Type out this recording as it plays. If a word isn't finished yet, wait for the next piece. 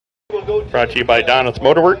Brought to you by Donna's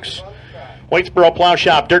Motorworks. Whitesboro Plow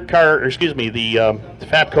Shop Dirt Car, or excuse me, the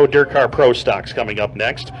Fabco Dirt Car Pro Stocks coming up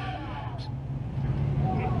next.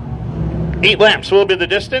 8 laps will be the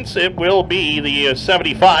distance. It will be the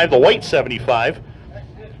 75, the white 75.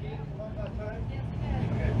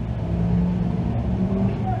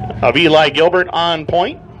 Of Eli Gilbert on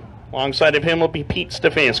point. Alongside of him will be Pete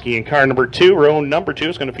Stefanski in car number 2. Row number 2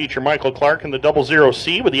 is going to feature Michael Clark in the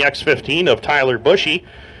 00C with the X15 of Tyler Bushy.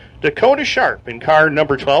 Dakota Sharp in car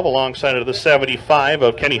number 12 alongside of the 75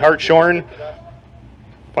 of Kenny Hartshorn.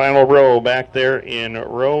 Final row back there in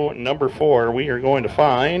row number 4. We are going to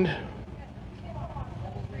find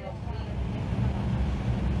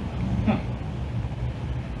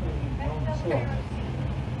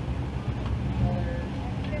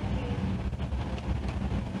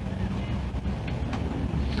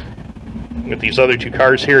with these other 2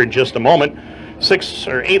 cars here in just a moment. 6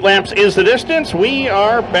 or 8 laps is the distance. We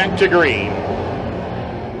are back to green.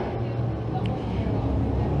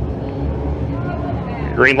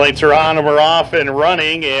 Green lights are on and we're off and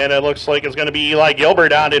running, and it looks like it's going to be Eli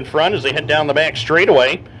Gilbert out in front as they head down the back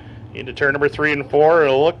straightaway into turn number 3 and 4.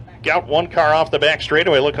 It'll look out one car off the back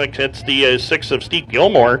straightaway. Look like it's the 6 of Steve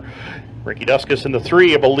Gilmore. Ricky Duskus in the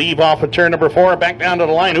 3 will leave off of turn number 4, back down to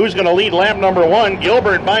the line. Who's going to lead lap number 1?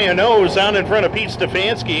 Gilbert by a nose out in front of Pete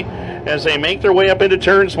Stefanski as they make their way up into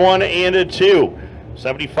turns 1 and 2.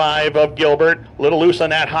 75 of Gilbert, a little loose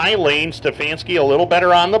on that high lane. Stefanski a little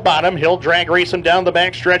better on the bottom. He'll drag race him down the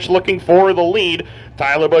back stretch looking for the lead.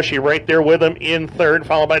 Tyler Bushy right there with him in 3rd,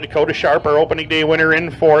 followed by Dakota Sharp, our opening day winner, in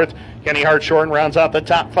 4th. Kenny Hartshorn rounds out the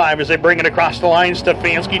top 5 as they bring it across the line.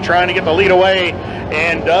 Stefanski trying to get the lead away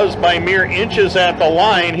and does by mere inches at the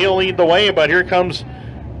line. He'll lead the way, but here comes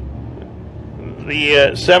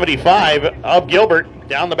the 75 of Gilbert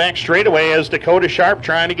down the back straightaway as Dakota Sharp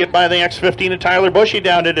trying to get by the X15 of Tyler Bushy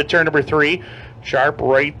down into turn number 3. Sharp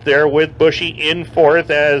right there with Bushy in 4th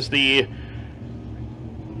as the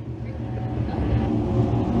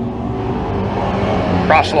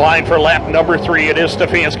across the line for lap number 3. It is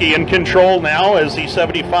Stefanski in control now as the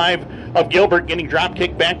 75 of Gilbert getting drop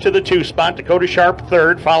kicked back to the 2 spot. Dakota Sharp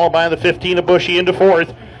 3rd, followed by the 15 of Bushy into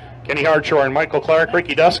 4th. Kenny Hartshorn, Michael Clark,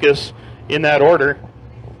 Ricky Duskus in that order.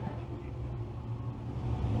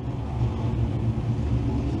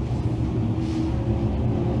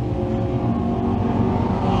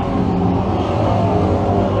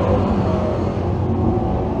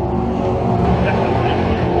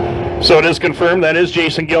 So it is confirmed that is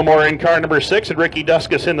Jason Gilmore in car number 6 and Ricky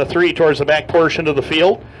Duskus in the 3 towards the back portion of the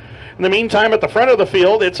field. In the meantime, at the front of the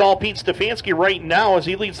field, it's all Pete Stefanski right now as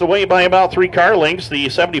he leads the way by about 3 car lengths. The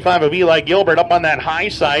 75 of Eli Gilbert up on that high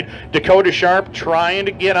side. Dakota Sharp trying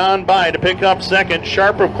to get on by to pick up 2nd.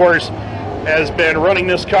 Sharp, of course, has been running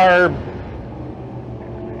this car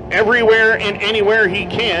everywhere and anywhere he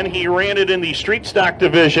can. He ran it in the street stock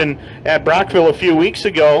division at Brockville a few weeks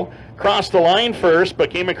ago. Crossed the line first, but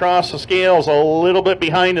came across the scales a little bit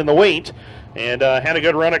behind in the weight. And had a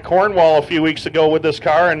good run at Cornwall a few weeks ago with this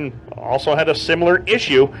car and also had a similar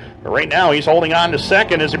issue. But right now he's holding on to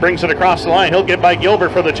 2nd as he brings it across the line. He'll get by Gilbert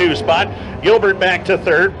for the 2 spot. Gilbert back to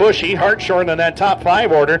 3rd. Bushy, Hartshorn in that top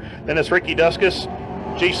 5 order. Then it's Ricky Duskus,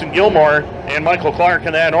 Jason Gilmore, and Michael Clark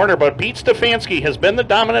in that order. But Pete Stefanski has been the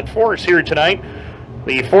dominant force here tonight.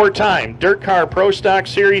 The 4-time Dirt Car Pro Stock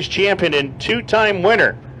Series champion and 2-time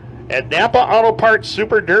winner at Napa Auto Parts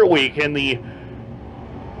Super Dirt Week in the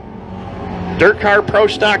Dirt Car Pro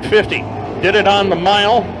Stock 50. Did it on the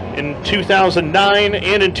mile in 2009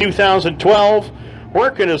 and in 2012.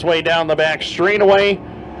 Working his way down the back straightaway.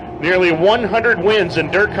 Nearly 100 wins in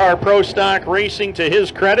Dirt Car Pro Stock racing to his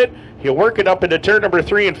credit. He'll work it up into turn number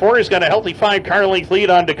 3 and 4. He's got a healthy 5 car length lead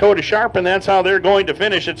on Dakota Sharp, and that's how they're going to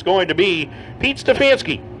finish. It's going to be Pete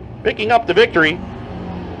Stefanski picking up the victory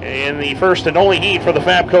in the first and only heat for the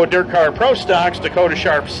Fabco Dirt Car Pro Stocks. Dakota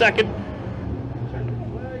Sharp 2nd.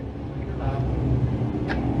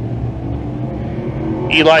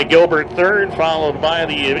 Eli Gilbert 3rd, followed by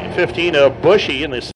the 15 of Bushy in this